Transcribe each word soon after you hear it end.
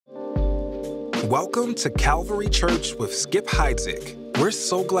Welcome to Calvary Church with Skip Heitzig. We're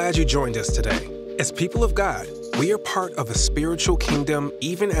so glad you joined us today. As people of God, we are part of a spiritual kingdom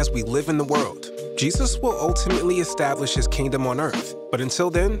even as we live in the world. Jesus will ultimately establish his kingdom on earth, but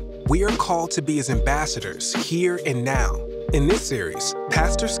until then, we are called to be his ambassadors here and now. In this series,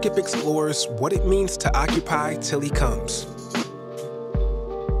 Pastor Skip explores what it means to occupy till he comes.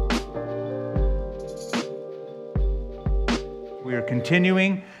 We are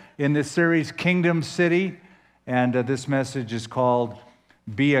continuing in this series, Kingdom City, and this message is called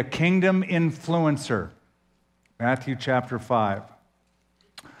Be a Kingdom Influencer, Matthew chapter 5.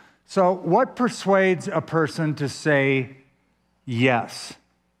 So what persuades a person to say yes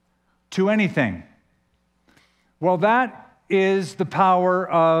to anything? Well, that is the power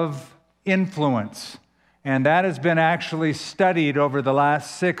of influence, and that has been actually studied over the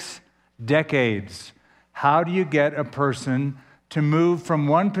last 6 decades. How do you get a person to move from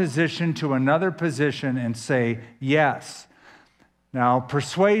one position to another position and say yes? Now,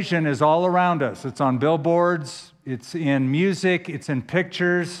 persuasion is all around us. It's on billboards, it's in music, it's in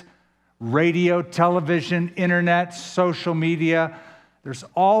pictures, radio, television, internet, social media. There's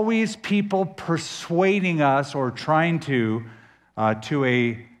always people persuading us or trying to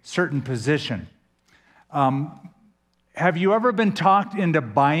a certain position. Have you ever been talked into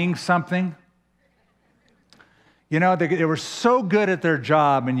buying something? You know, they were so good at their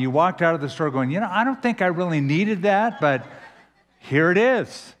job, and you walked out of the store going, I don't think I really needed that, but here it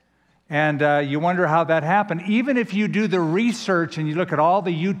is. And you wonder how that happened. Even if you do the research and you look at all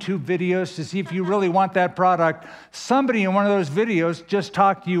the YouTube videos to see if you really want that product, somebody in one of those videos just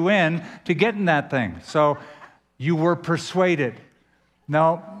talked you in to getting that thing. So you were persuaded.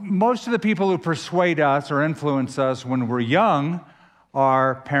 Now, most of the people who persuade us or influence us when we're young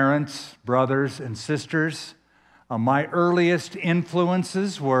are parents, brothers, and sisters. My earliest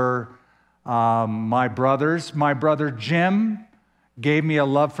influences were my brothers. My brother Jim gave me a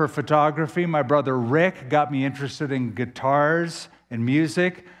love for photography. My brother Rick got me interested in guitars and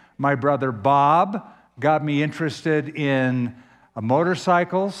music. My brother Bob got me interested in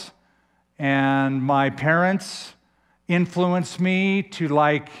motorcycles. And my parents influenced me to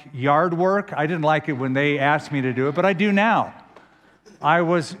like yard work. I didn't like it when they asked me to do it, but I do now. I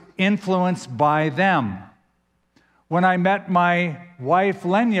was influenced by them. When I met my wife,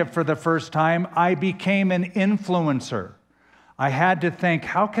 Lenya, for the first time, I became an influencer. I had to think,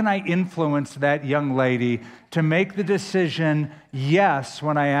 how can I influence that young lady to make the decision yes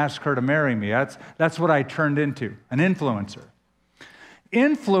when I asked her to marry me? That's what I turned into, an influencer.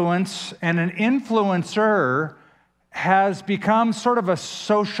 Influence and an influencer has become sort of a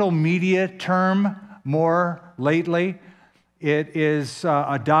social media term more lately. It is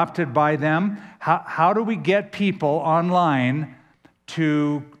adopted by them. How do we get people online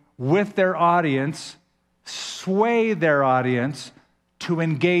to, with their audience, sway their audience to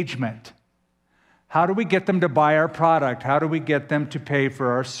engagement? How do we get them to buy our product? How do we get them to pay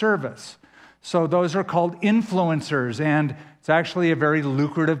for our service? So those are called influencers, and it's actually a very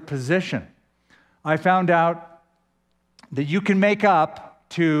lucrative position. I found out that you can make up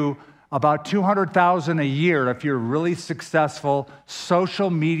to about $200,000 a year if you're a really successful social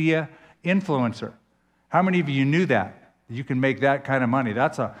media influencer. How many of you knew that? You can make that kind of money.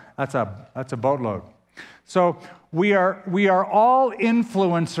 That's a boatload. So we are all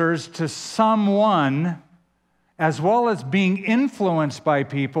influencers to someone, as well as being influenced by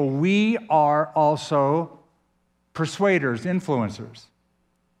people. We are also persuaders, influencers.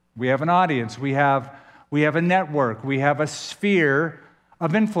 We have an audience. We have a network. We have a sphere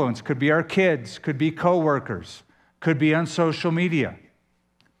of influence. Could be our kids, could be coworkers, could be on social media.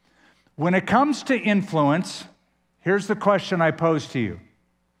 When it comes to influence, here's the question I pose to you.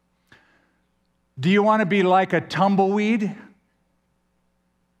 Do you want to be like a tumbleweed,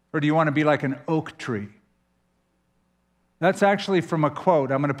 or do you want to be like an oak tree? That's actually from a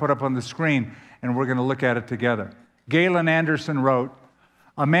quote I'm going to put up on the screen, and we're going to look at it together. Galen Anderson wrote,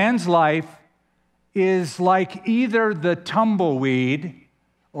 "A man's life is like either the tumbleweed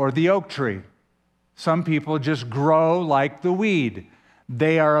or the oak tree. Some people just grow like the weed.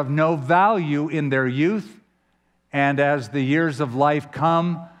 They are of no value in their youth, and as the years of life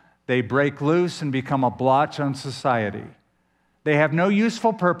come, they break loose and become a blotch on society. They have no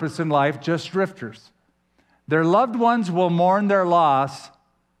useful purpose in life, just drifters. Their loved ones will mourn their loss,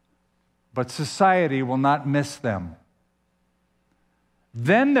 but society will not miss them.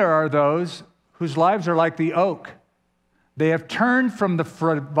 Then there are those whose lives are like the oak. They have turned from the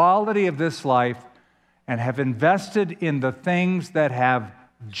frivolity of this life and have invested in the things that have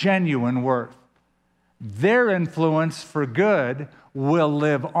genuine worth. their influence for good will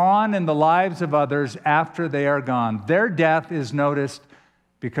live on in the lives of others after they are gone. Their death is noticed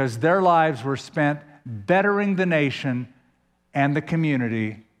because their lives were spent bettering the nation and the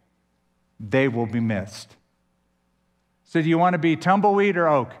community. They will be missed. So do you want to be tumbleweed or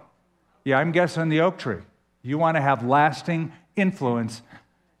oak? Yeah, I'm guessing the oak tree. You want to have lasting influence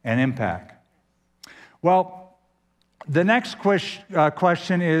and impact. Well, the next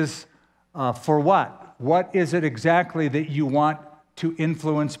question is, for what? What is it exactly that you want to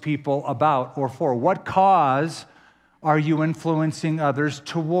influence people about or for? What cause are you influencing others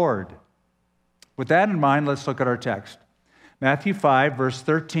toward? With that in mind, let's look at our text. Matthew 5, verse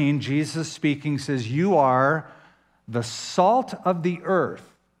 13, Jesus speaking says, "You are the salt of the earth.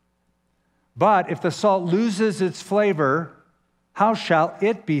 But if the salt loses its flavor, how shall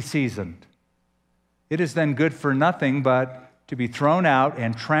it be seasoned? It is then good for nothing but to be thrown out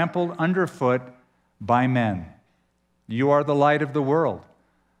and trampled underfoot by men. You are the light of the world.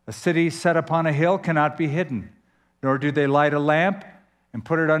 A city set upon a hill cannot be hidden, nor do they light a lamp and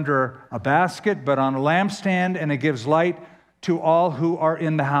put it under a basket, but on a lampstand, and it gives light to all who are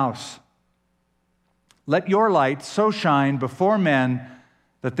in the house. Let your light so shine before men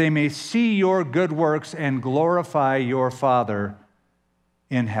that they may see your good works and glorify your Father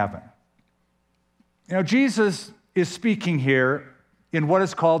in heaven." You know, Jesus is speaking here in what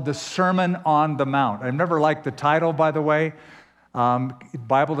is called the Sermon on the Mount. I've never liked the title, by the way. The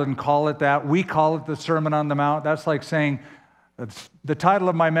Bible didn't call it that. We call it the Sermon on the Mount. That's like saying the title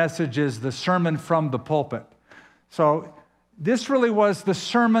of my message is the Sermon from the Pulpit. So this really was the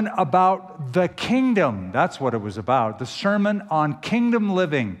sermon about the kingdom. That's what it was about, the sermon on kingdom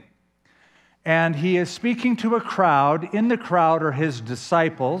living. And he is speaking to a crowd. In the crowd are his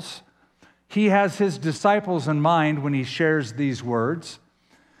disciples. He has his disciples in mind when he shares these words.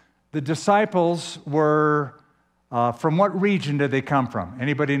 The disciples were, from what region did they come from?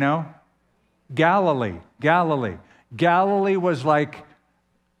 Anybody know? Galilee. Galilee was like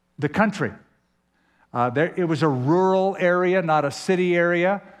the country. It was a rural area, not a city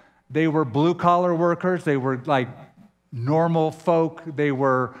area. They were blue-collar workers. They were like normal folk. They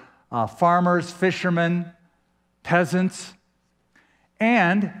were farmers, fishermen, peasants.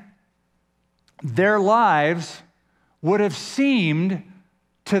 And their lives would have seemed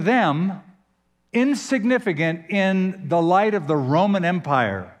to them insignificant in the light of the Roman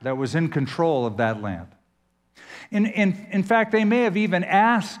Empire that was in control of that land. In fact, they may have even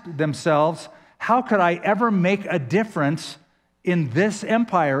asked themselves, how could I ever make a difference in this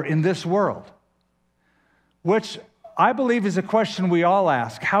empire, in this world? Which I believe is a question we all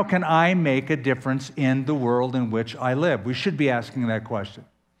ask. How can I make a difference in the world in which I live? We should be asking that question.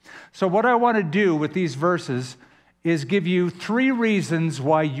 So what I want to do with these verses is give you 3 reasons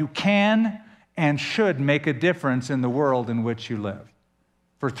why you can and should make a difference in the world in which you live.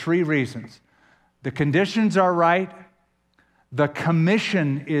 For 3 reasons. The conditions are right, the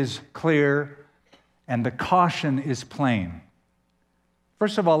commission is clear, and the caution is plain.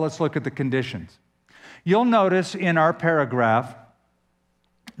 First of all, let's look at the conditions. You'll notice in our paragraph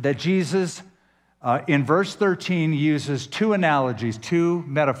that Jesus, in verse 13, uses 2 analogies, 2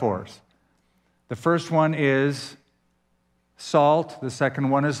 metaphors. The first one is salt, the second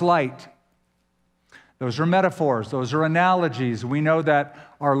one is light. Those are metaphors, those are analogies. We know that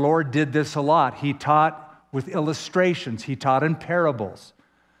our Lord did this a lot. He taught with illustrations, he taught in parables.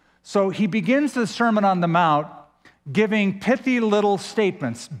 So he begins the Sermon on the Mount giving pithy little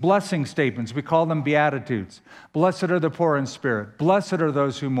statements, blessing statements. We call them Beatitudes. Blessed are the poor in spirit. Blessed are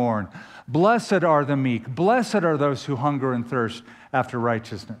those who mourn. Blessed are the meek. Blessed are those who hunger and thirst after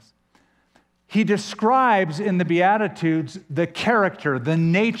righteousness. He describes in the Beatitudes the character, the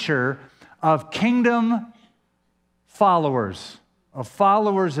nature of kingdom followers,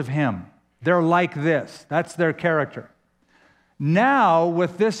 of him. They're like this. That's their character. Now,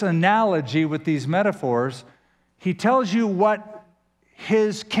 with this analogy, with these metaphors, he tells you what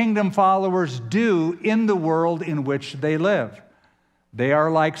his kingdom followers do in the world in which they live. They are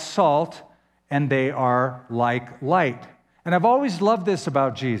like salt, and they are like light. And I've always loved this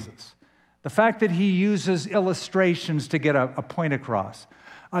about Jesus, the fact that he uses illustrations to get a point across.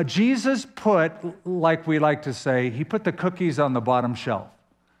 Jesus put, like we like to say, he put the cookies on the bottom shelf.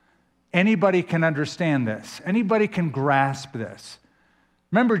 Anybody can understand this. Anybody can grasp this.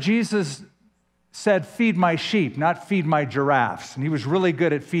 Remember, Jesus said, feed my sheep, not feed my giraffes. And he was really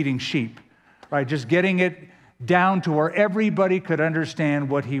good at feeding sheep, right? Just getting it down to where everybody could understand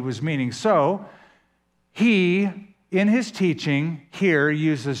what he was meaning. So he, in his teaching here,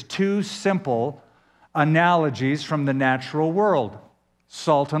 uses 2 simple analogies from the natural world,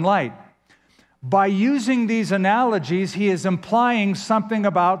 salt and light. By using these analogies, he is implying something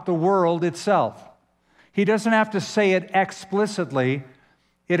about the world itself. He doesn't have to say it explicitly.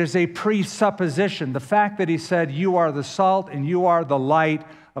 It is a presupposition. The fact that he said, you are the salt and you are the light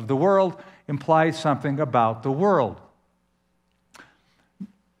of the world, implies something about the world.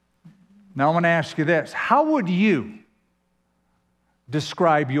 Now I want to ask you this. How would you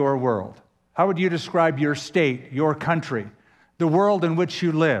describe your world? How would you describe your state, your country, the world in which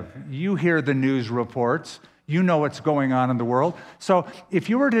you live? You hear the news reports. You know what's going on in the world. So if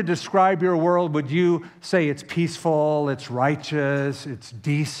you were to describe your world, would you say it's peaceful, it's righteous, it's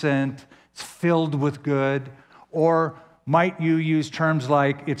decent, it's filled with good? Or might you use terms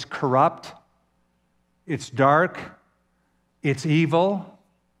like it's corrupt, it's dark, it's evil,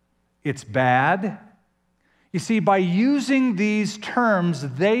 it's bad? You see, by using these terms,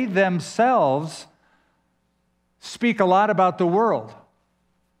 they themselves speak a lot about the world.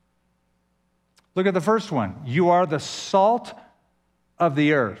 Look at the first one. You are the salt of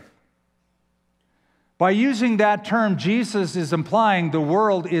the earth. By using that term, Jesus is implying the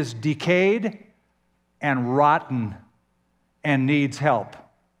world is decayed and rotten and needs help.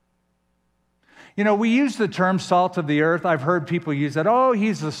 You know, we use the term salt of the earth. I've heard people use that. Oh,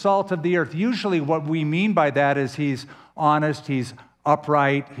 he's the salt of the earth. Usually what we mean by that is he's honest, he's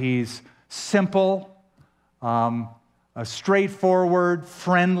upright, he's simple, straightforward,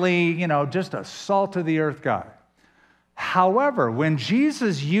 friendly, just a salt of the earth guy. However, when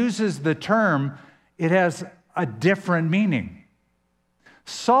Jesus uses the term, it has a different meaning.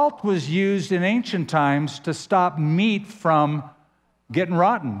 Salt was used in ancient times to stop meat from getting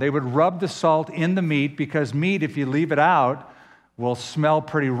rotten. They would rub the salt in the meat because meat, if you leave it out, will smell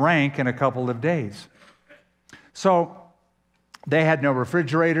pretty rank in a couple of days. So they had no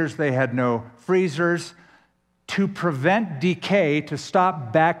refrigerators, they had no freezers. To prevent decay, to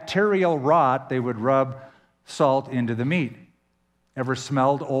stop bacterial rot, they would rub salt into the meat. Ever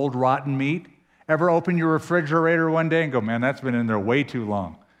smelled old rotten meat? Ever open your refrigerator one day and go, man, that's been in there way too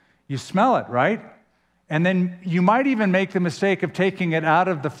long? You smell it, right? And then you might even make the mistake of taking it out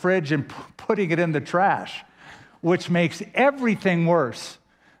of the fridge and putting it in the trash, which makes everything worse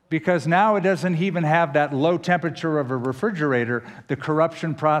because now it doesn't even have that low temperature of a refrigerator. The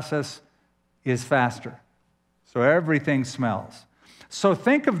corruption process is faster. So everything smells. So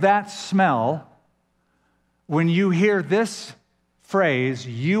think of that smell when you hear this phrase,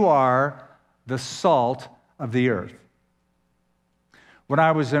 you are the salt of the earth. When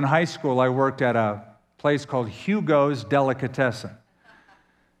I was in high school, I worked at a place called Hugo's Delicatessen.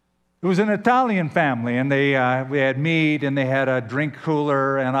 It was an Italian family, and we had meat, and they had a drink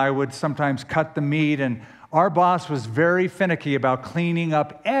cooler, and I would sometimes cut the meat, and our boss was very finicky about cleaning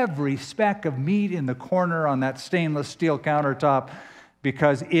up every speck of meat in the corner on that stainless steel countertop,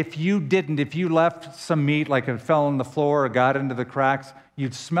 because if you left some meat, like it fell on the floor or got into the cracks,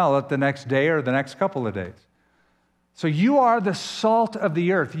 you'd smell it the next day or the next couple of days. So you are the salt of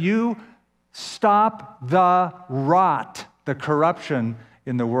the earth. You stop the rot, the corruption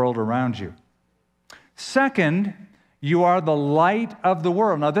in the world around you. Second, you are the light of the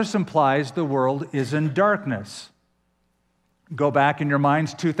world. Now, this implies the world is in darkness. Go back in your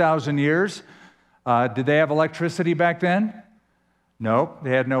minds 2,000 years. Did they have electricity back then? No, they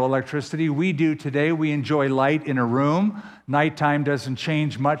had no electricity. We do today. We enjoy light in a room. Nighttime doesn't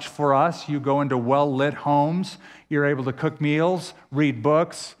change much for us. You go into well-lit homes. You're able to cook meals, read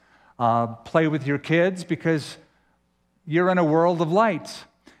books, play with your kids because you're in a world of lights.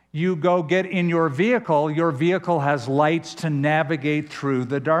 You go get in your vehicle has lights to navigate through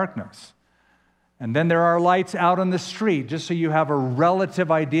the darkness. And then there are lights out on the street, just so you have a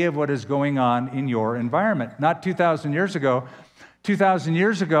relative idea of what is going on in your environment. Not 2,000 years ago. 2,000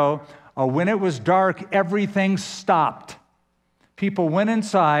 years ago, when it was dark, everything stopped. People went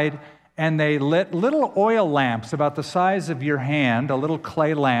inside and they lit little oil lamps about the size of your hand, a little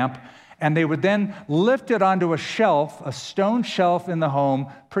clay lamp, and they would then lift it onto a shelf, a stone shelf in the home,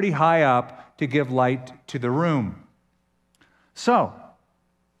 pretty high up to give light to the room. So,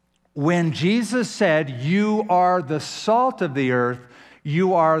 when Jesus said, you are the salt of the earth,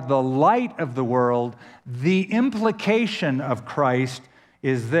 you are the light of the world, the implication of Christ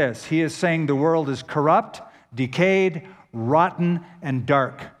is this. He is saying the world is corrupt, decayed, rotten, and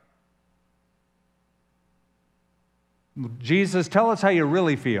dark. Jesus, tell us how you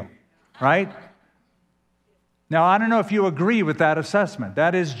really feel, right? Now, I don't know if you agree with that assessment.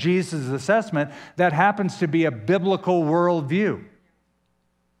 That is Jesus' assessment. That happens to be a biblical worldview.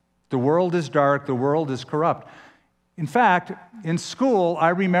 The world is dark, the world is corrupt. In fact, in school, I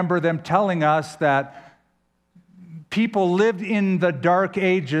remember them telling us that People lived in the dark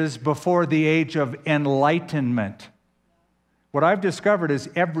ages before the age of enlightenment. What I've discovered is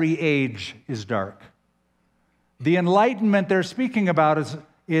every age is dark. The enlightenment they're speaking about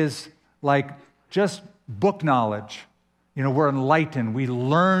is like just book knowledge. You know, we're enlightened. We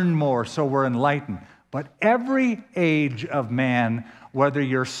learn more, so we're enlightened. But every age of man, whether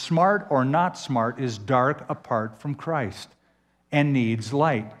you're smart or not smart, is dark apart from Christ and needs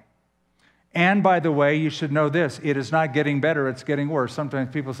light. And by the way, you should know this, it is not getting better, it's getting worse.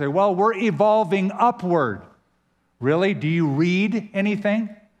 Sometimes people say, well, we're evolving upward. Really? Do you read anything?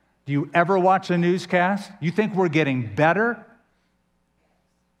 Do you ever watch a newscast? You think we're getting better?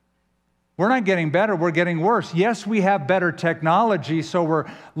 We're not getting better, we're getting worse. Yes, we have better technology, so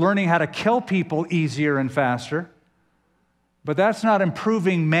we're learning how to kill people easier and faster. But that's not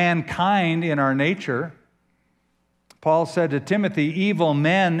improving mankind in our nature. Paul said to Timothy, evil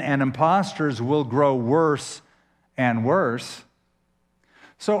men and impostors will grow worse and worse.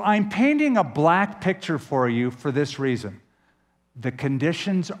 So I'm painting a black picture for you for this reason. The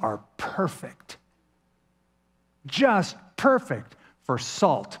conditions are perfect, just perfect for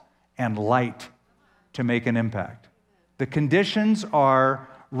salt and light to make an impact. The conditions are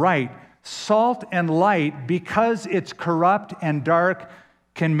right. Salt and light, because it's corrupt and dark,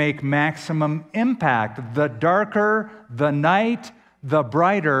 can make maximum impact. The darker the night, the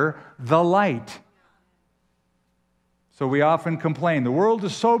brighter the light. So we often complain, the world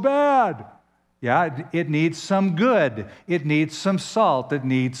is so bad. Yeah, it needs some good. It needs some salt. It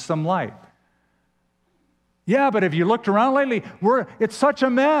needs some light. Yeah, but if you looked around lately, it's such a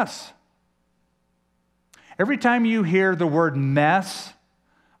mess. Every time you hear the word mess,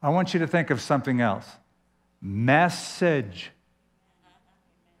 I want you to think of something else. Message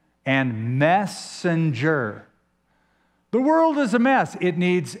and messenger. The world is a mess. It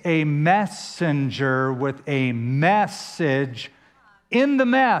needs a messenger with a message in the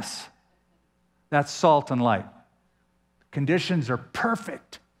mess. That's salt and light. Conditions are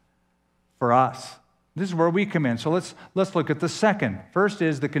perfect for us. This is where we come in. So let's look at the second. First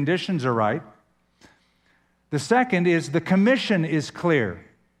is the conditions are right. The second is the commission is clear.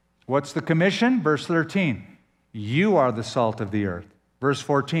 What's the commission? Verse 13. You are the salt of the earth. Verse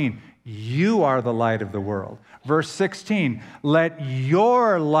 14, you are the light of the world. Verse 16, let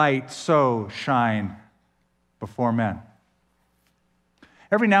your light so shine before men.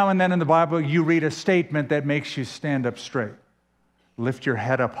 Every now and then in the Bible, you read a statement that makes you stand up straight, lift your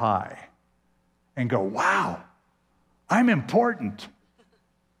head up high, and go, wow, I'm important.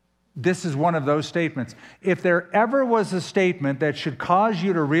 This is one of those statements. If there ever was a statement that should cause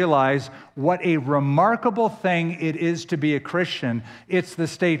you to realize what a remarkable thing it is to be a Christian, it's the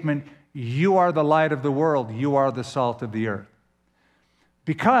statement, you are the light of the world, you are the salt of the earth.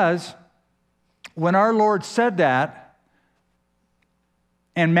 Because when our Lord said that,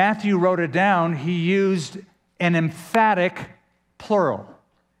 and Matthew wrote it down, he used an emphatic plural.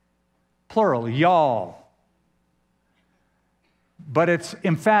 Plural, y'all. But it's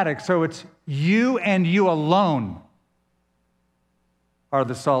emphatic, so it's you and you alone are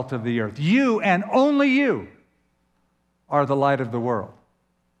the salt of the earth. You and only you are the light of the world.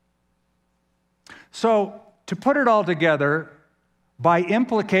 So, to put it all together, by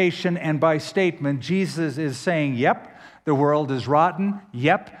implication and by statement, Jesus is saying, yep, the world is rotten.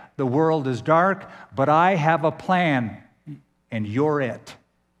 Yep, the world is dark, but I have a plan, and you're it.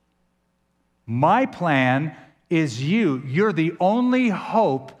 My plan is you. You're the only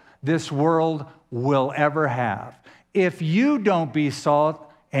hope this world will ever have. If you don't be salt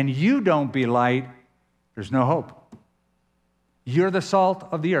and you don't be light, there's no hope. You're the salt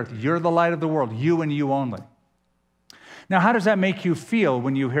of the earth. You're the light of the world. You and you only. Now, how does that make you feel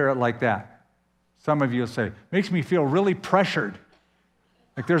when you hear it like that? Some of you will say, it makes me feel really pressured.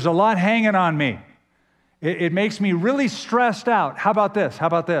 Like there's a lot hanging on me. It makes me really stressed out. How about this? How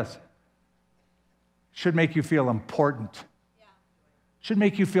about this? Should make you feel important. Should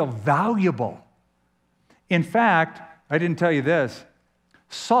make you feel valuable. In fact, I didn't tell you this,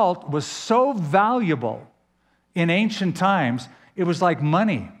 salt was so valuable in ancient times, it was like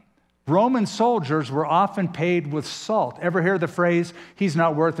money. Roman soldiers were often paid with salt. Ever hear the phrase, he's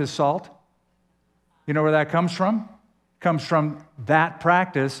not worth his salt? You know where that comes from? It comes from that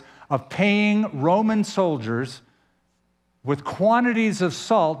practice of paying Roman soldiers with quantities of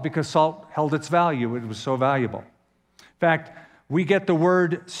salt because salt held its value. It was so valuable. In fact, we get the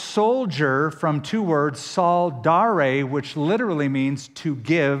word soldier from two words, soldare, which literally means to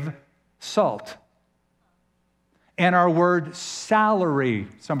give salt. And our word salary,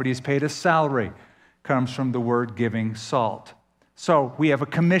 somebody's paid a salary, comes from the word giving salt. So we have a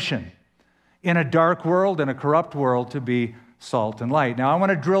commission. in a dark world, in a corrupt world, to be salt and light. Now, I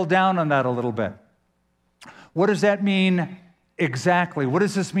want to drill down on that a little bit. What does that mean exactly? What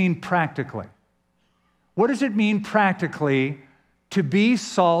does this mean practically? What does it mean practically to be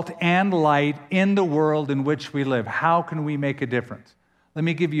salt and light in the world in which we live? How can we make a difference? Let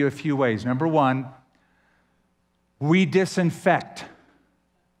me give you a few ways. Number one, we disinfect.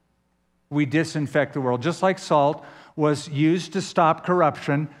 We disinfect the world. Just like salt was used to stop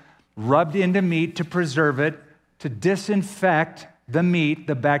corruption, rubbed into meat to preserve it, to disinfect the meat,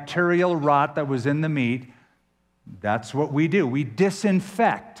 the bacterial rot that was in the meat, that's what we do. We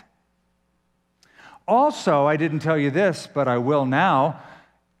disinfect. Also, I didn't tell you this, but I will now,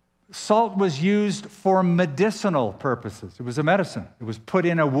 salt was used for medicinal purposes. It was a medicine. It was put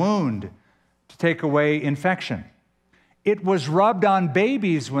in a wound to take away infection. It was rubbed on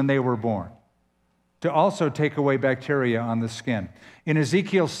babies when they were born to also take away bacteria on the skin. In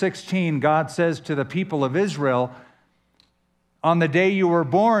Ezekiel 16, God says to the people of Israel, on the day you were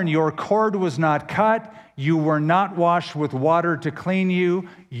born, your cord was not cut, you were not washed with water to clean you,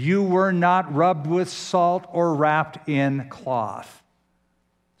 you were not rubbed with salt or wrapped in cloth.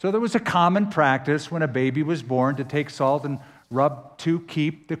 So there was a common practice when a baby was born to take salt and rub to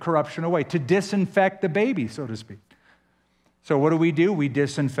keep the corruption away, to disinfect the baby, so to speak. So what do? We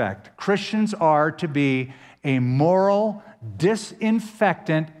disinfect. Christians are to be a moral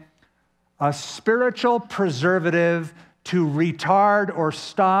disinfectant, a spiritual preservative to retard or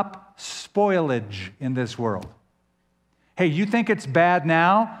stop spoilage in this world. Hey, you think it's bad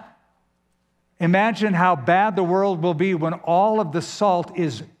now? Imagine how bad the world will be when all of the salt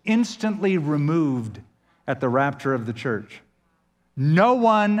is instantly removed at the rapture of the church. No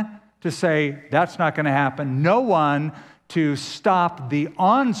one to say that's not going to happen. No one to stop the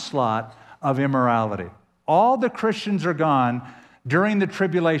onslaught of immorality. All the Christians are gone during the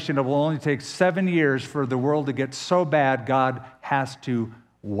tribulation. It will only take 7 years for the world to get so bad, God has to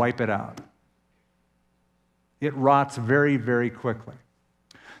wipe it out. It rots very, very quickly.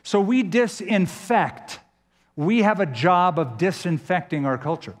 So we disinfect. We have a job of disinfecting our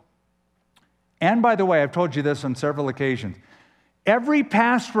culture. And by the way, I've told you this on several occasions. Every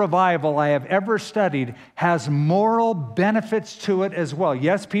past revival I have ever studied has moral benefits to it as well.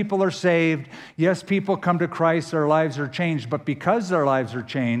 Yes, people are saved. Yes, people come to Christ. Their lives are changed. But because their lives are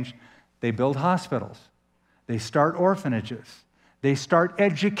changed, they build hospitals. They start orphanages. They start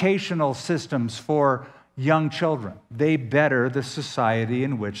educational systems for young children. They better the society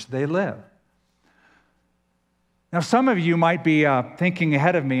in which they live. Now, some of you might be thinking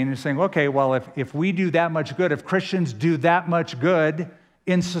ahead of me and you're saying, okay, well, if we do that much good, if Christians do that much good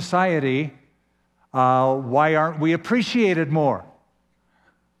in society, why aren't we appreciated more?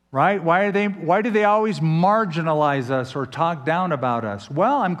 Right? Why do they always marginalize us or talk down about us?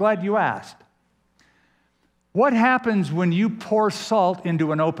 Well, I'm glad you asked. What happens when you pour salt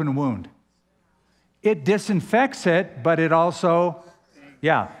into an open wound? It disinfects it, but it also,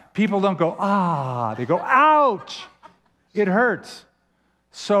 people don't go, they go, ouch, it hurts.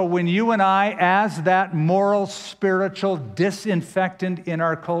 So when you and I, as that moral, spiritual disinfectant in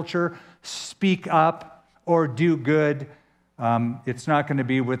our culture, speak up or do good, it's not going to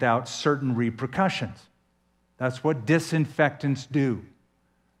be without certain repercussions. That's what disinfectants do.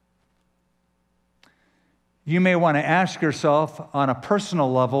 You may want to ask yourself on a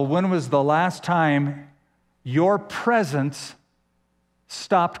personal level, when was the last time your presence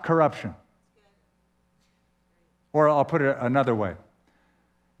stopped corruption? Or I'll put it another way.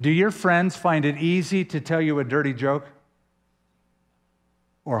 Do your friends find it easy to tell you a dirty joke?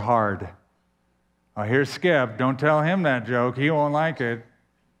 Or hard? Oh, here's Skip. Don't tell him that joke. He won't like it.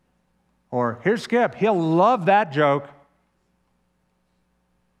 Or here's Skip. He'll love that joke.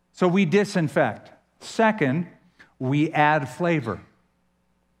 So we disinfect. Second, we add flavor.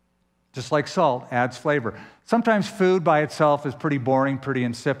 Just like salt adds flavor. Sometimes food by itself is pretty boring, pretty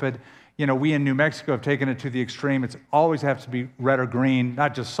insipid. You know, we in New Mexico have taken it to the extreme. It always has to be red or green,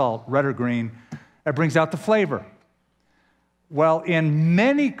 not just salt, red or green. It brings out the flavor. Well, in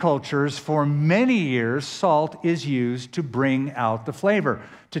many cultures, for many years, salt is used to bring out the flavor,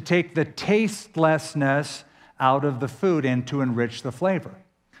 to take the tastelessness out of the food and to enrich the flavor.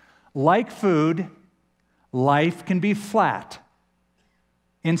 Like food, life can be flat,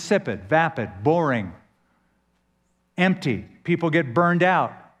 insipid, vapid, boring, empty. People get burned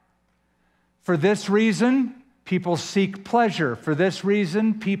out. For this reason, people seek pleasure. For this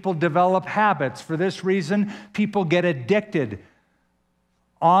reason, people develop habits. For this reason, people get addicted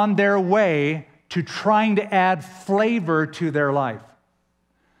on their way to trying to add flavor to their life.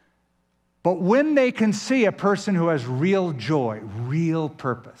 But when they can see a person who has real joy, real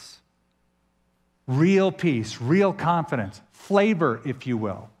purpose, real peace, real confidence, flavor, if you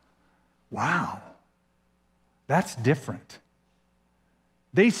will. Wow, that's different.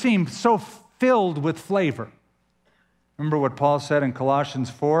 They seem so filled with flavor. Remember what Paul said in Colossians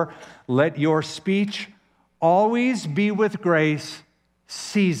 4? Let your speech always be with grace,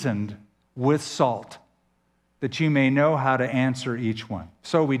 seasoned with salt, that you may know how to answer each one.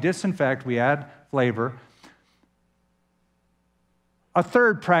 So we disinfect, we add flavor. A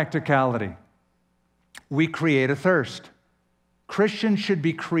third practicality, we create a thirst. Christians should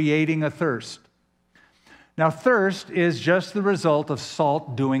be creating a thirst. Now, thirst is just the result of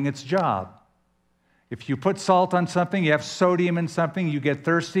salt doing its job. If you put salt on something, you have sodium in something, you get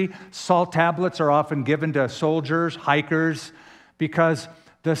thirsty. Salt tablets are often given to soldiers, hikers, because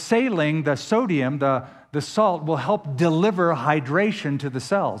the saline, the sodium, the salt will help deliver hydration to the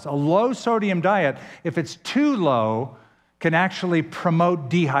cells. A low sodium diet, if it's too low, can actually promote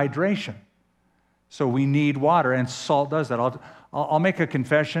dehydration. So we need water, and salt does that. I'll make a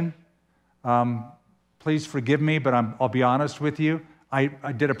confession. Please forgive me, but I'll be honest with you. I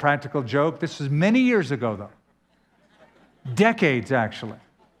did a practical joke. This was many years ago, though. Decades, actually.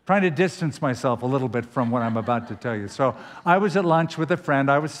 Trying to distance myself a little bit from what I'm about to tell you. So I was at lunch with a friend.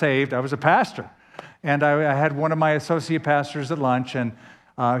 I was saved. I was a pastor. And I had one of my associate pastors at lunch, and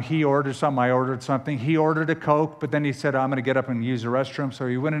he ordered something. I ordered something. He ordered a Coke, but then he said, I'm going to get up and use the restroom. So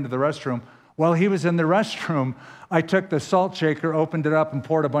he went into the restroom. While he was in the restroom, I took the salt shaker, opened it up, and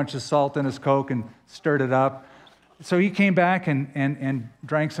poured a bunch of salt in his Coke and stirred it up. So he came back and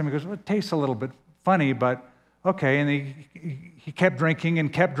drank some. He goes, well, it tastes a little bit funny, but okay. And he kept drinking, and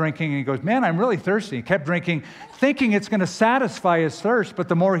he goes, man, I'm really thirsty. He kept drinking, thinking it's going to satisfy his thirst, but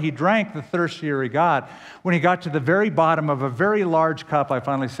the more he drank, the thirstier he got. When he got to the very bottom of a very large cup, I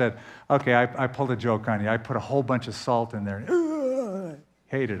finally said, okay, I pulled a joke on you. I put a whole bunch of salt in there.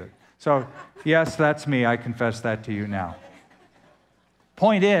 Hated it. So, yes, that's me. I confess that to you now.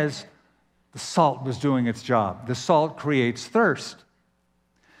 Point is, the salt was doing its job. The salt creates thirst.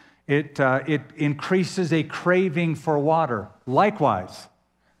 It increases a craving for water. Likewise,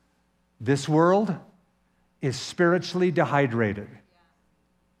 this world is spiritually dehydrated.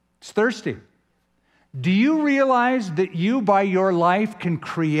 It's thirsty. Do you realize that you, by your life, can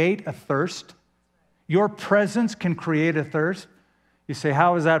create a thirst? Your presence can create a thirst? You say,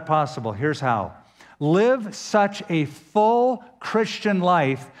 how is that possible? Here's how. Live such a full Christian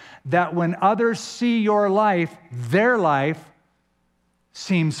life that when others see your life, their life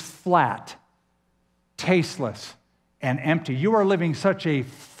seems flat, tasteless, and empty. You are living such a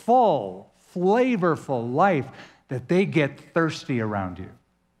full, flavorful life that they get thirsty around you.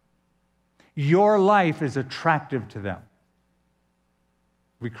 Your life is attractive to them.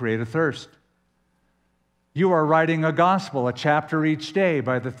 We create a thirst. You are writing a gospel, a chapter each day,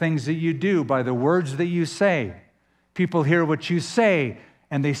 by the things that you do, by the words that you say. People hear what you say,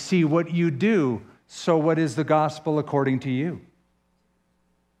 and they see what you do. So what is the gospel according to you?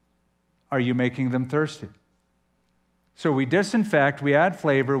 Are you making them thirsty? So we disinfect, we add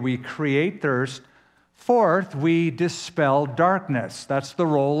flavor, we create thirst. Fourth, we dispel darkness. That's the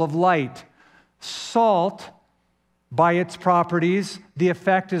role of light. Salt, by its properties, the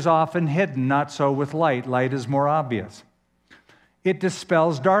effect is often hidden, not so with light. Light is more obvious. It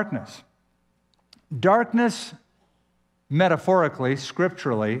dispels darkness. Darkness, metaphorically,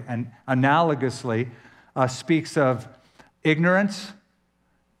 scripturally, and analogously, speaks of ignorance,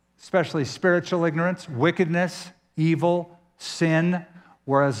 especially spiritual ignorance, wickedness, evil, sin,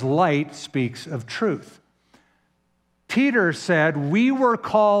 whereas light speaks of truth. Peter said, we were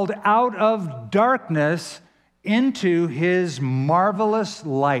called out of darkness into his marvelous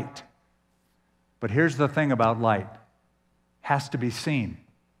light. But here's the thing about light. Has to be seen.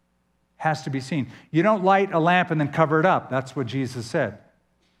 Has to be seen. You don't light a lamp and then cover it up. That's what Jesus said.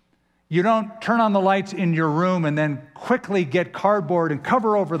 You don't turn on the lights in your room and then quickly get cardboard and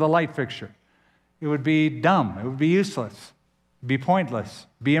cover over the light fixture. It would be dumb. It would be useless. It would be pointless.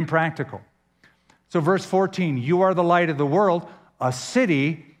 Be impractical. So verse 14, you are the light of the world. A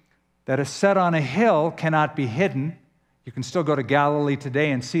city that is set on a hill cannot be hidden. You can still go to Galilee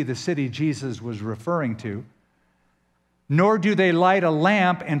today and see the city Jesus was referring to. Nor do they light a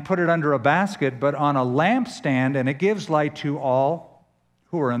lamp and put it under a basket, but on a lampstand, and it gives light to all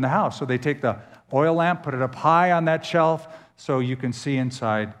who are in the house. So they take the oil lamp, put it up high on that shelf so you can see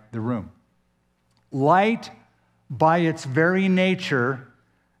inside the room. Light, by its very nature,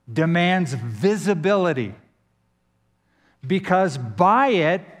 demands visibility, because by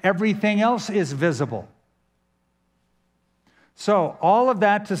it, everything else is visible. So, all of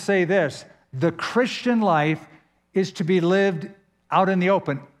that to say this, the Christian life is to be lived out in the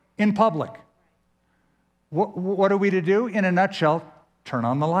open, in public. What are we to do? In a nutshell, turn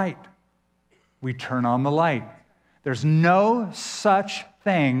on the light. We turn on the light. There's no such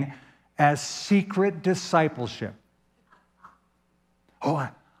thing as secret discipleship. Oh,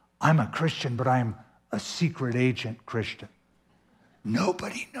 I'm a Christian, but I'm a secret agent Christian.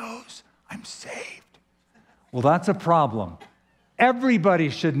 Nobody knows I'm saved. Well, that's a problem. Everybody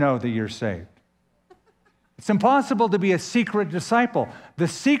should know that you're saved. It's impossible to be a secret disciple. The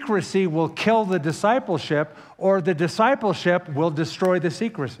secrecy will kill the discipleship, or the discipleship will destroy the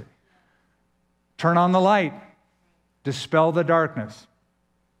secrecy. Turn on the light. Dispel the darkness.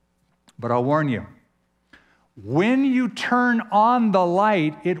 But I'll warn you, when you turn on the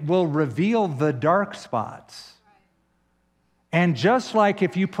light, it will reveal the dark spots. And just like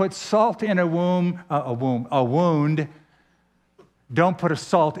if you put salt in a wound, don't put a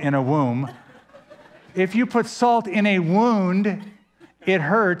salt in a womb. If you put salt in a wound, it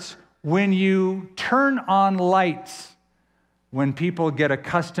hurts. When you turn on lights, when people get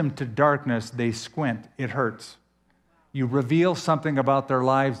accustomed to darkness, they squint. It hurts. You reveal something about their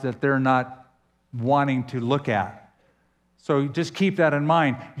lives that they're not wanting to look at. So just keep that in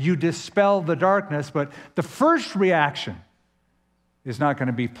mind. You dispel the darkness, but the first reaction is not going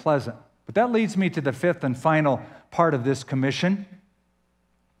to be pleasant. But that leads me to the fifth and final part of this commission.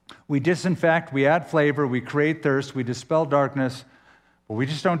 We disinfect, we add flavor, we create thirst, we dispel darkness, but we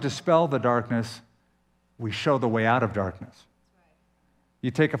just don't dispel the darkness, we show the way out of darkness.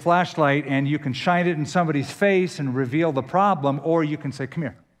 You take a flashlight and you can shine it in somebody's face and reveal the problem, or you can say, come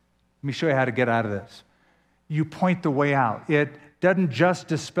here, let me show you how to get out of this. You point the way out. It doesn't just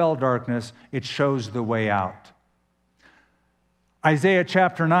dispel darkness, it shows the way out. Isaiah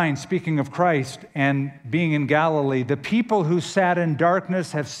chapter 9, speaking of Christ and being in Galilee, the people who sat in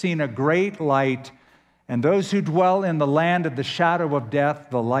darkness have seen a great light, and those who dwell in the land of the shadow of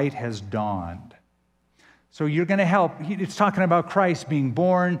death, the light has dawned. So you're going to help. It's talking about Christ being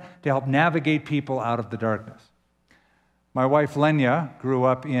born to help navigate people out of the darkness. My wife, Lenya, grew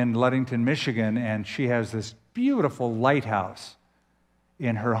up in Ludington, Michigan, and she has this beautiful lighthouse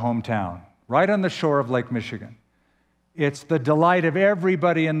in her hometown, right on the shore of Lake Michigan. It's the delight of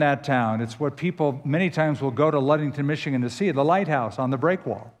everybody in that town. It's what people many times will go to Ludington, Michigan to see, the lighthouse on the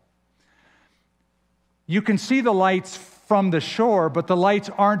breakwall. You can see the lights from the shore, but the lights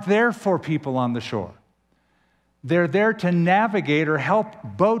aren't there for people on the shore. They're there to navigate or help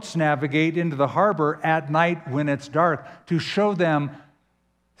boats navigate into the harbor at night when it's dark, to show them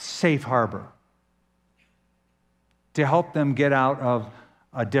safe harbor, to help them get out of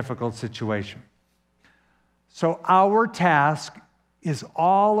a difficult situation. So our task is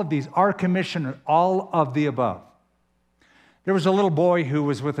all of these, our commission, all of the above. There was a little boy who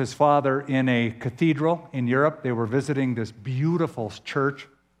was with his father in a cathedral in Europe. They were visiting this beautiful church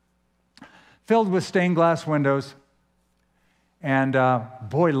filled with stained glass windows. And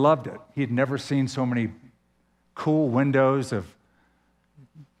boy loved it. He'd never seen so many cool windows of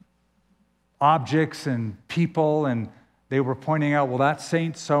objects and people, and they were pointing out, well, that's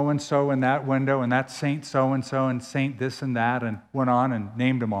Saint so-and-so in that window, and that's Saint so-and-so, and Saint this and that, and went on and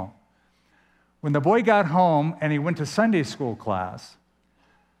named them all. When the boy got home and he went to Sunday school class,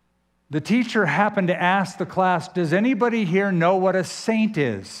 the teacher happened to ask the class, does anybody here know what a saint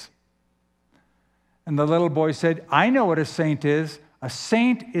is? And the little boy said, I know what a saint is. A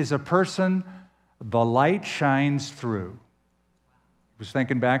saint is a person the light shines through. He was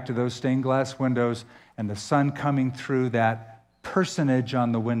thinking back to those stained glass windows and the sun coming through that personage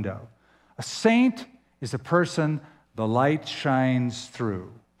on the window. A saint is a person the light shines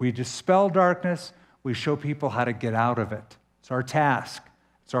through. We dispel darkness. We show people how to get out of it. It's our task.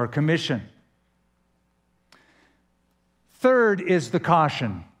 It's our commission. Third is the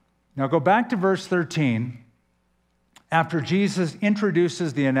caution. Now go back to verse 13. After Jesus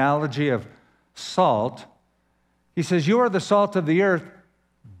introduces the analogy of salt, he says, you are the salt of the earth,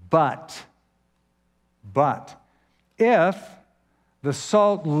 but if the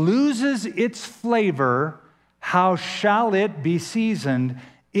salt loses its flavor, how shall it be seasoned?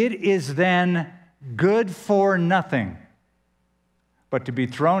 It is then good for nothing, but to be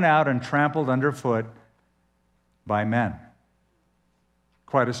thrown out and trampled underfoot by men.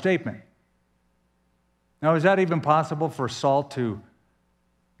 Quite a statement. Now, is that even possible for salt to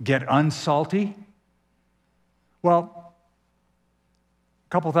get unsalty? Well, a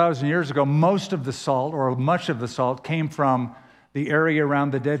couple thousand years ago, most of the salt, or much of the salt, came from the area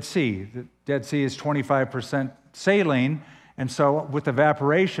around the Dead Sea. The Dead Sea is 25% saline, and so with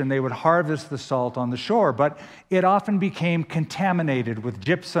evaporation, they would harvest the salt on the shore, but it often became contaminated with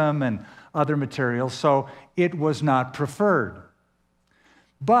gypsum and other materials, so it was not preferred.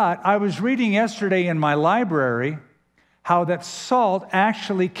 But I was reading yesterday in my library how that salt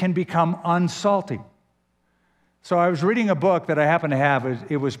actually can become unsalty. So I was reading a book that I happen to have.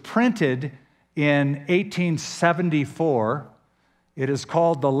 It was printed in 1874. It is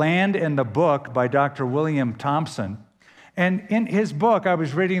called The Land and the Book by Dr. William Thompson. And in his book, I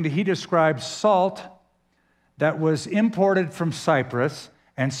was reading that he describes salt that was imported from Cyprus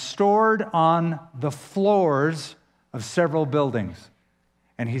and stored on the floors of several buildings.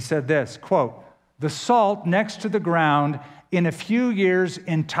 And he said this, quote, "The salt next to the ground in a few years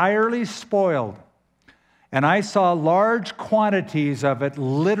entirely spoiled, and I saw large quantities of it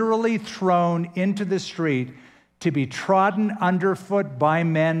literally thrown into the street to be trodden underfoot by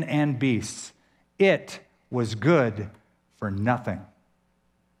men and beasts. It was good for nothing."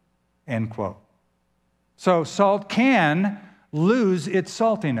 End quote. So salt can lose its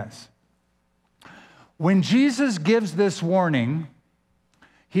saltiness. When Jesus gives this warning,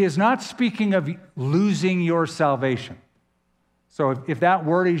 he is not speaking of losing your salvation. So if that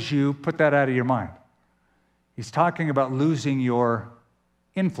worries you, put that out of your mind. He's talking about losing your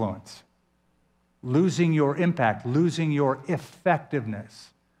influence, losing your impact, losing your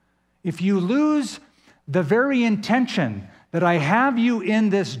effectiveness. If you lose the very intention that I have you in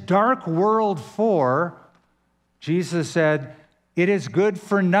this dark world for, Jesus said, it is good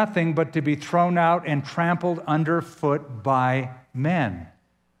for nothing but to be thrown out and trampled underfoot by men.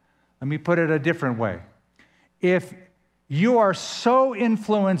 Let me put it a different way. If you are so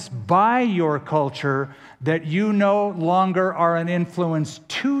influenced by your culture that you no longer are an influence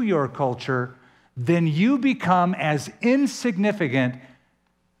to your culture, then you become as insignificant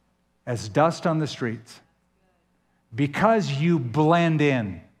as dust on the streets because you blend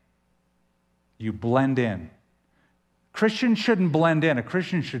in. You blend in. Christians shouldn't blend in. A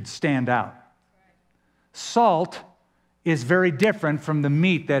Christian should stand out. Salt is very different from the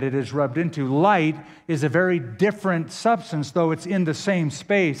meat that it is rubbed into. Light is a very different substance, though it's in the same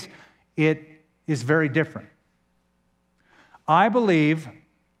space. It is very different. I believe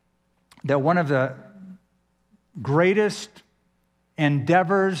that one of the greatest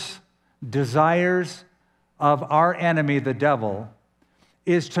endeavors, desires of our enemy, the devil,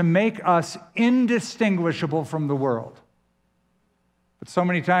 is to make us indistinguishable from the world. But so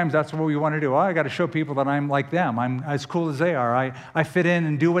many times that's what we want to do. Oh, I got to show people that I'm like them. I'm as cool as they are. I fit in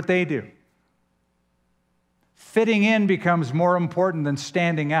and do what they do. Fitting in becomes more important than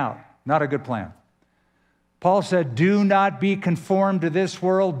standing out. Not a good plan. Paul said, do not be conformed to this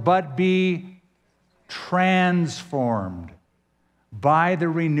world, but be transformed by the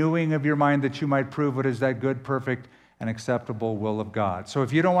renewing of your mind, that you might prove what is that good, perfect, and acceptable will of God. So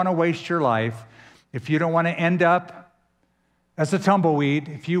if you don't want to waste your life, if you don't want to end up as a tumbleweed,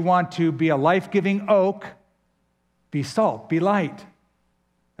 if you want to be a life-giving oak, be salt, be light.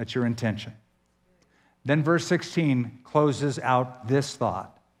 That's your intention. Then verse 16 closes out this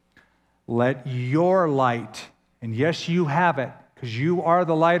thought. Let your light, and yes, you have it, because you are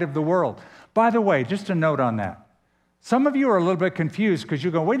the light of the world. By the way, just a note on that. Some of you are a little bit confused because you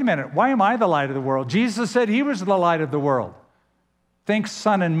go, wait a minute, why am I the light of the world? Jesus said he was the light of the world. Think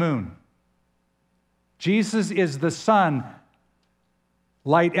sun and moon. Jesus is the sun.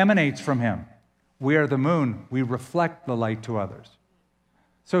 Light emanates from him. We are the moon. We reflect the light to others.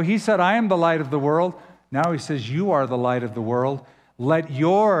 So he said, I am the light of the world. Now he says, you are the light of the world. Let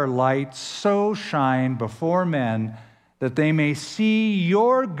your light so shine before men that they may see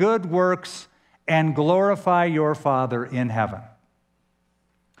your good works and glorify your Father in heaven.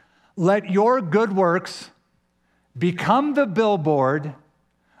 Let your good works become the billboard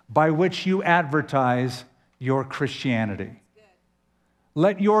by which you advertise your Christianity.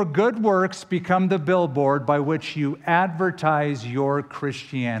 Let your good works become the billboard by which you advertise your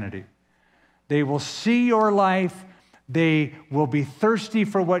Christianity. They will see your life. They will be thirsty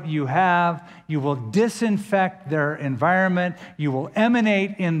for what you have. You will disinfect their environment. You will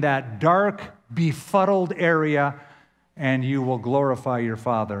emanate in that dark, befuddled area, and you will glorify your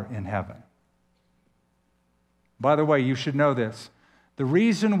Father in heaven. By the way, you should know this. The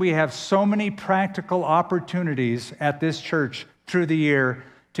reason we have so many practical opportunities at this church through the year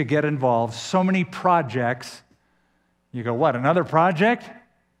to get involved, so many projects, you go, what, another project?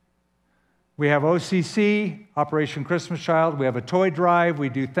 We have OCC, Operation Christmas Child. We have a toy drive. We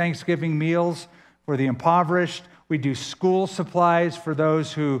do Thanksgiving meals for the impoverished. We do school supplies for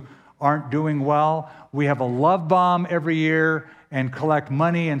those who aren't doing well. We have a love bomb every year and collect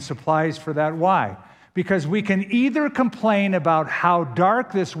money and supplies for that. Why? Because we can either complain about how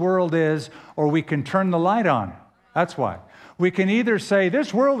dark this world is, or we can turn the light on. That's why. We can either say,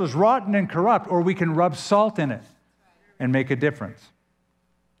 this world is rotten and corrupt, or we can rub salt in it and make a difference.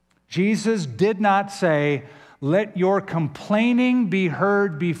 Jesus did not say, "Let your complaining be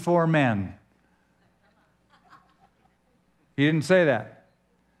heard before men." He didn't say that.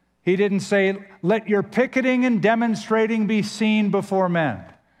 He didn't say, "Let your picketing and demonstrating be seen before men."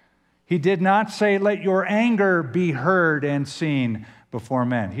 He did not say, "Let your anger be heard and seen before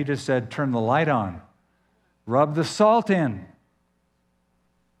men." He just said, "Turn the light on. Rub the salt in."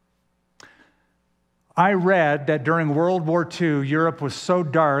 I read that during World War II, Europe was so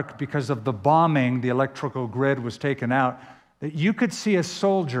dark because of the bombing, the electrical grid was taken out, that you could see a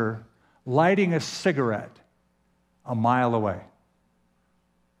soldier lighting a cigarette a mile away.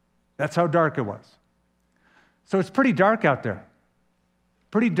 That's how dark it was. So it's pretty dark out there.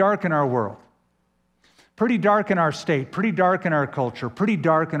 Pretty dark in our world. Pretty dark in our state. Pretty dark in our culture. Pretty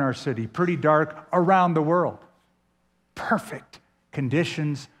dark in our city. Pretty dark around the world. Perfect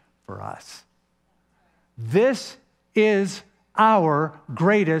conditions for us. This is our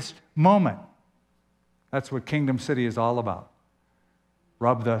greatest moment. That's what Kingdom City is all about.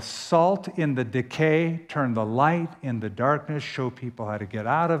 Rub the salt in the decay, turn the light in the darkness, show people how to get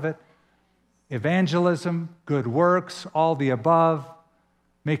out of it. Evangelism, good works, all the above,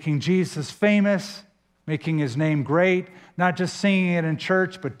 making Jesus famous, making his name great, not just singing it in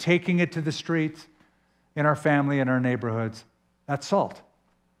church, but taking it to the streets, in our family, in our neighborhoods. That's salt.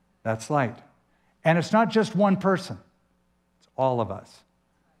 That's light. And it's not just one person. It's all of us.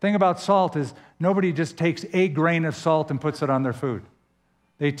 The thing about salt is nobody just takes a grain of salt and puts it on their food.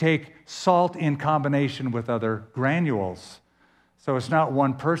 They take salt in combination with other granules. So it's not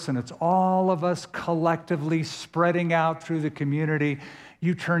one person. It's all of us collectively spreading out through the community.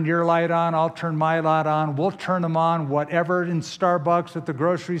 You turn your light on, I'll turn my light on. We'll turn them on, whatever, in Starbucks, at the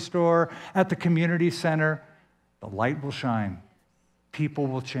grocery store, at the community center. The light will shine. People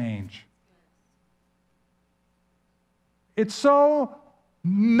will change. It's so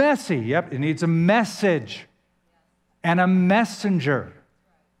messy. Yep, it needs a message and a messenger.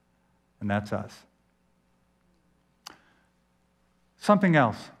 And that's us. Something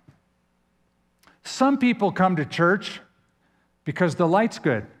else. Some people come to church because the light's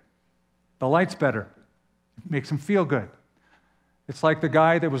good. The light's better. It makes them feel good. It's like the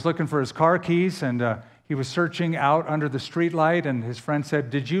guy that was looking for his car keys, and he was searching out under the street light, and his friend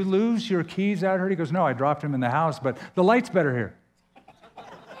said, "Did you lose your keys out here?" He goes, "No, I dropped them in the house, but the light's better here."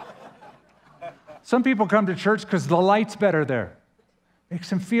 Some people come to church because the light's better there. Makes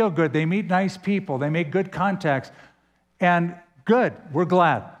them feel good. They meet nice people. They make good contacts. And good, we're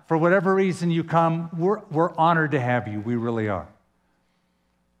glad. For whatever reason you come, we're honored to have you. We really are.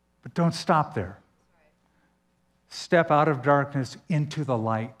 But don't stop there. Step out of darkness into the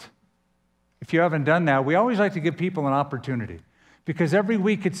light. If you haven't done that, we always like to give people an opportunity, because every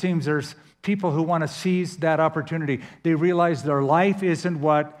week it seems there's people who want to seize that opportunity. They realize their life isn't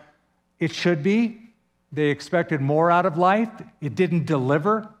what it should be. They expected more out of life. It didn't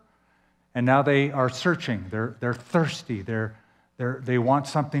deliver. And now they are searching. They're thirsty. They want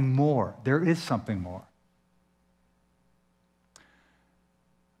something more. There is something more.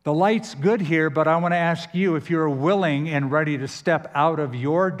 The light's good here, but I want to ask you if you're willing and ready to step out of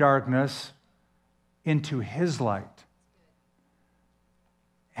your darkness into his light.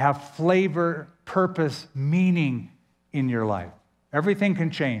 Have flavor, purpose, meaning in your life. Everything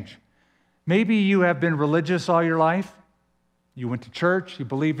can change. Maybe you have been religious all your life. You went to church, you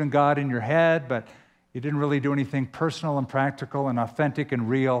believed in God in your head, but you didn't really do anything personal and practical and authentic and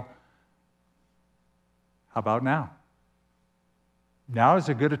real. How about now? Now is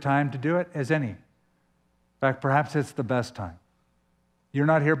as good a time to do it as any. In fact, perhaps it's the best time. You're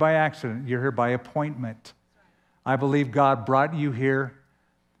not here by accident. You're here by appointment. I believe God brought you here,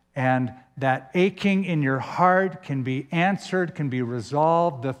 and that aching in your heart can be answered, can be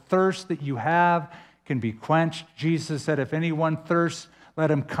resolved. The thirst that you have can be quenched. Jesus said, "If anyone thirsts,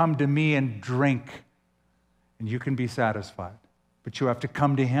 let him come to me and drink." And you can be satisfied. But you have to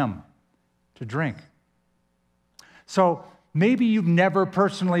come to him to drink. So maybe you've never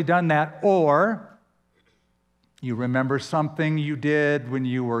personally done that, or you remember something you did when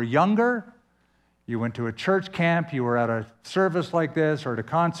you were younger. You went to a church camp, you were at a service like this or at a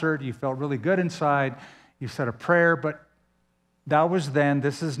concert, you felt really good inside, you said a prayer, but that was then,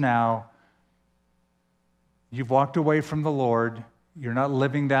 this is now. You've walked away from the Lord. You're not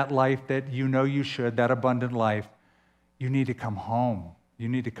living that life that you know you should, that abundant life. You need to come home. You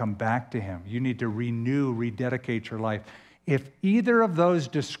need to come back to him. You need to renew, rededicate your life. If either of those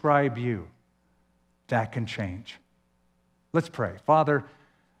describe you, that can change. Let's pray. Father,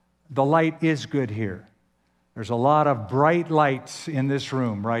 the light is good here. There's a lot of bright lights in this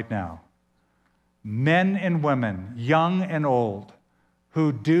room right now. Men and women, young and old,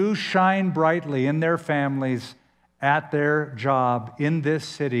 who do shine brightly in their families, at their job, in this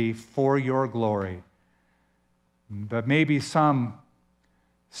city for your glory. But maybe some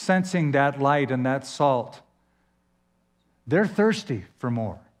sensing that light and that salt, they're thirsty for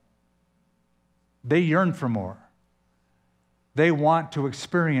more. They yearn for more. They want to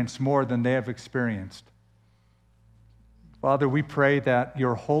experience more than they have experienced. Father, we pray that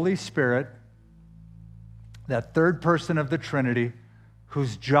your Holy Spirit, that third person of the Trinity,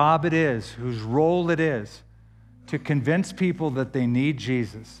 whose job it is, whose role it is, to convince people that they need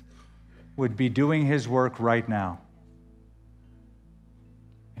Jesus, would be doing his work right now.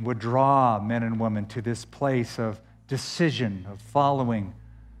 Would draw men and women to this place of decision, of following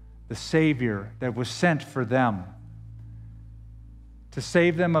the Savior that was sent for them, to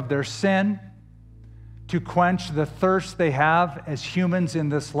save them of their sin, to quench the thirst they have as humans in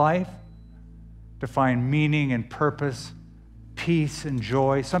this life, to find meaning and purpose, peace and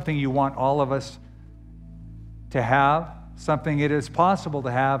joy, something you want all of us to have, something it is possible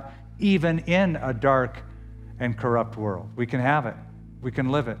to have even in a dark and corrupt world. We can have it. We can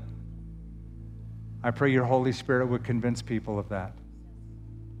live it. I pray your Holy Spirit would convince people of that.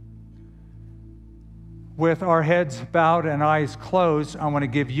 With our heads bowed and eyes closed, I want to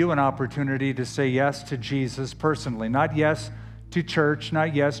give you an opportunity to say yes to Jesus personally. Not yes to church,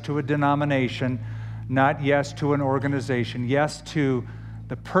 not yes to a denomination, not yes to an organization. Yes to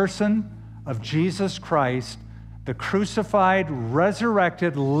the person of Jesus Christ, the crucified,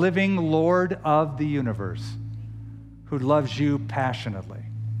 resurrected, living Lord of the universe, who loves you passionately.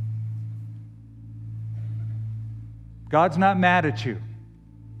 God's not mad at you.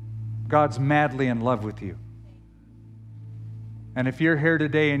 God's madly in love with you. And if you're here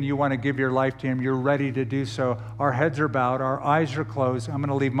today and you want to give your life to him, you're ready to do so. Our heads are bowed, our eyes are closed. I'm going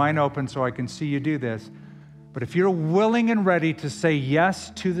to leave mine open so I can see you do this. But if you're willing and ready to say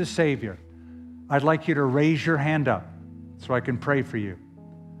yes to the Savior, I'd like you to raise your hand up so I can pray for you.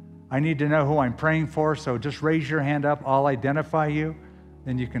 I need to know who I'm praying for, so just raise your hand up. I'll identify you,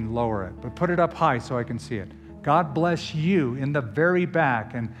 then you can lower it. But put it up high so I can see it. God bless you in the very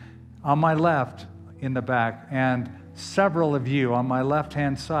back, and on my left in the back, and several of you on my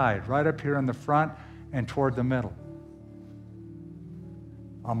left-hand side, right up here in the front and toward the middle.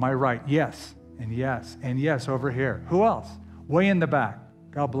 On my right, yes, and yes, and yes over here. Who else? Way in the back.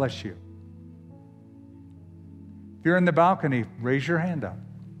 God bless you. If you're in the balcony, raise your hand up.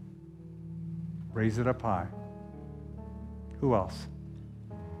 Raise it up high. Who else?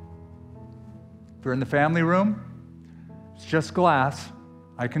 If you're in the family room, it's just glass.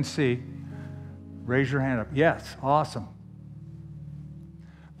 I can see. Raise your hand up. Yes, awesome.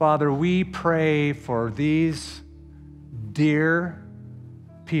 Father, we pray for these dear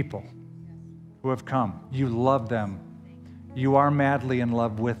people who have come. You love them. You are madly in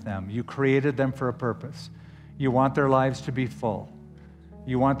love with them. You created them for a purpose. You want their lives to be full.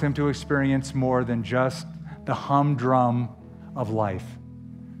 You want them to experience more than just the humdrum of life.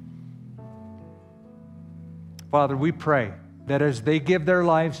 Father, we pray that as they give their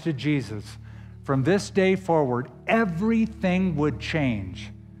lives to Jesus, from this day forward, everything would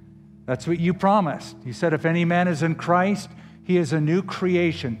change. That's what you promised. You said, if any man is in Christ, he is a new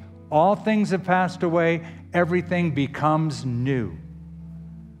creation. All things have passed away. Everything becomes new.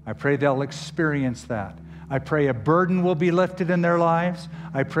 I pray they'll experience that. I pray a burden will be lifted in their lives.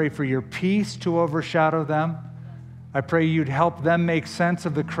 I pray for your peace to overshadow them. I pray you'd help them make sense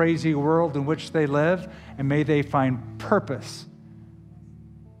of the crazy world in which they live, and may they find purpose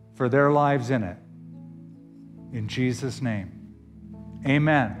for their lives in it. In Jesus' name,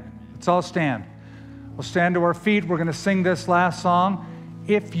 amen. Let's all stand. We'll stand to our feet. We're going to sing this last song.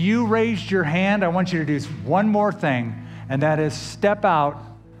 If you raised your hand, I want you to do one more thing, and that is step out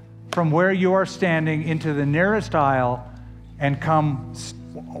from where you are standing into the nearest aisle and come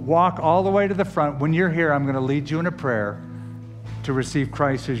walk all the way to the front. When you're here, I'm going to lead you in a prayer to receive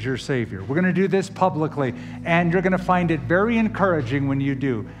Christ as your Savior. We're going to do this publicly, and you're going to find it very encouraging when you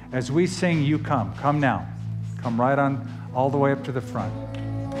do. As we sing, you come. Come now. Come right on all the way up to the front.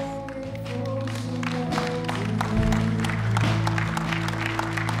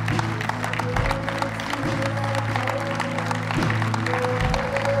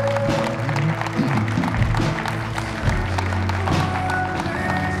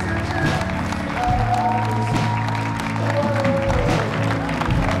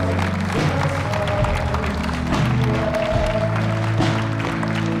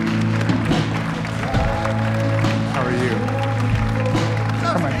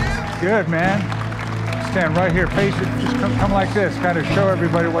 Good, man. Stand right here. Face it. Just come like this. Kind of show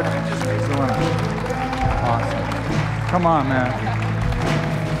everybody what's going on. Awesome. Come on, man.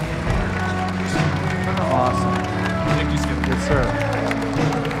 Yes, sir.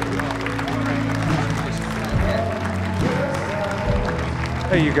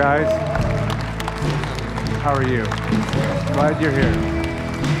 Hey, you guys. How are you? Glad you're here.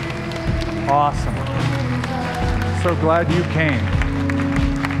 Awesome. So glad you came.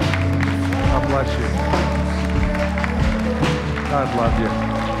 God bless you. God love you.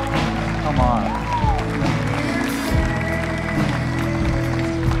 Come on.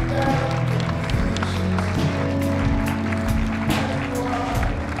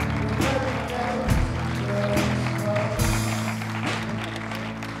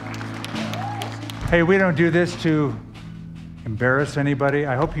 Hey, we don't do this to embarrass anybody.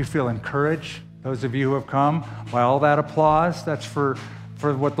 I hope you feel encouraged. Those of you who have come, by all that applause, that's for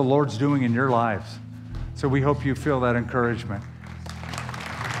what the Lord's doing in your lives. So we hope you feel that encouragement.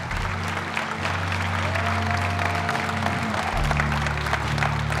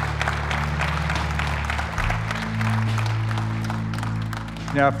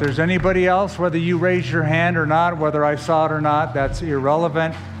 Now, if there's anybody else, whether you raise your hand or not, whether I saw it or not, that's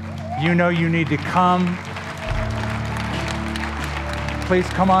irrelevant. You know you need to come. Please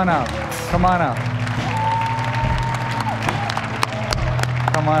come on out. Come on out.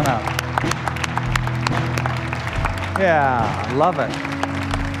 Come on out. Yeah, love it.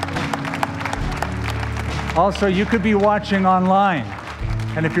 Also, you could be watching online.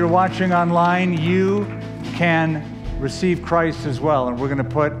 And if you're watching online, you can receive Christ as well. And we're going to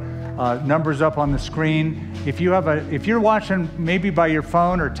put numbers up on the screen. If you're watching maybe by your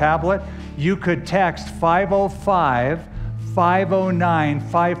phone or tablet, you could text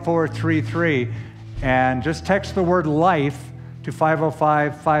 505-509-5433 and just text the word life to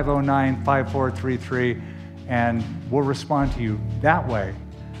 505-509-5433 and we'll respond to you that way.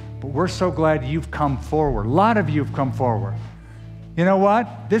 But we're so glad you've come forward. A lot of you have come forward. You know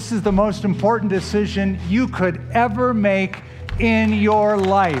what? This is the most important decision you could ever make in your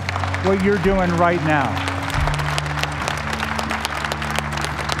life, what you're doing right now.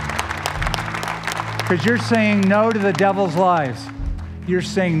 Because you're saying no to the devil's lies. You're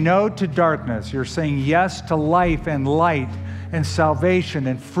saying no to darkness. You're saying yes to life and light and salvation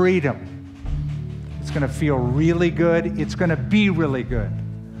and freedom. It's going to feel really good. It's going to be really good.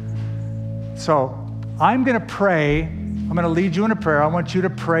 So I'm going to pray. I'm going to lead you in a prayer. I want you to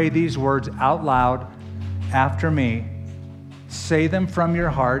pray these words out loud after me. Say them from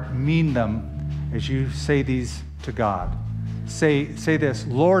your heart. Mean them as you say these to God. Say this: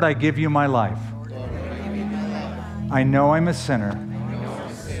 Lord, I give you my life. I know I'm a sinner.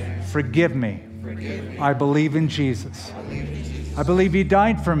 Forgive me. I believe in Jesus. I believe he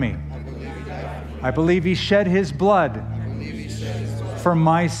died for me. I believe he shed his blood for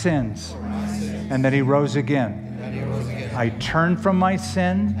my sins and that he rose again. I turn from my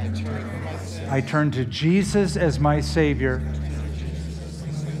sin. I turn to Jesus as my Savior.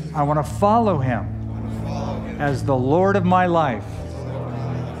 I want to follow him as the Lord of my life.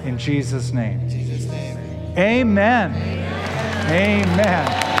 In Jesus' name. Amen. Amen.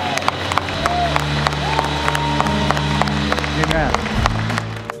 Amen.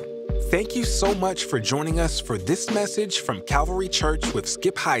 Thank you so much for joining us for this message from Calvary Church with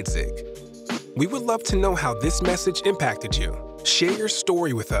Skip Heitzig. We would love to know how this message impacted you. Share your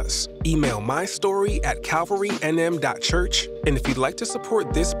story with us. Email mystory@calvarynm.church. And if you'd like to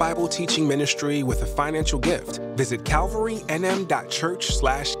support this Bible teaching ministry with a financial gift, visit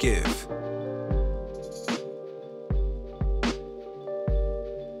calvarynm.church/give.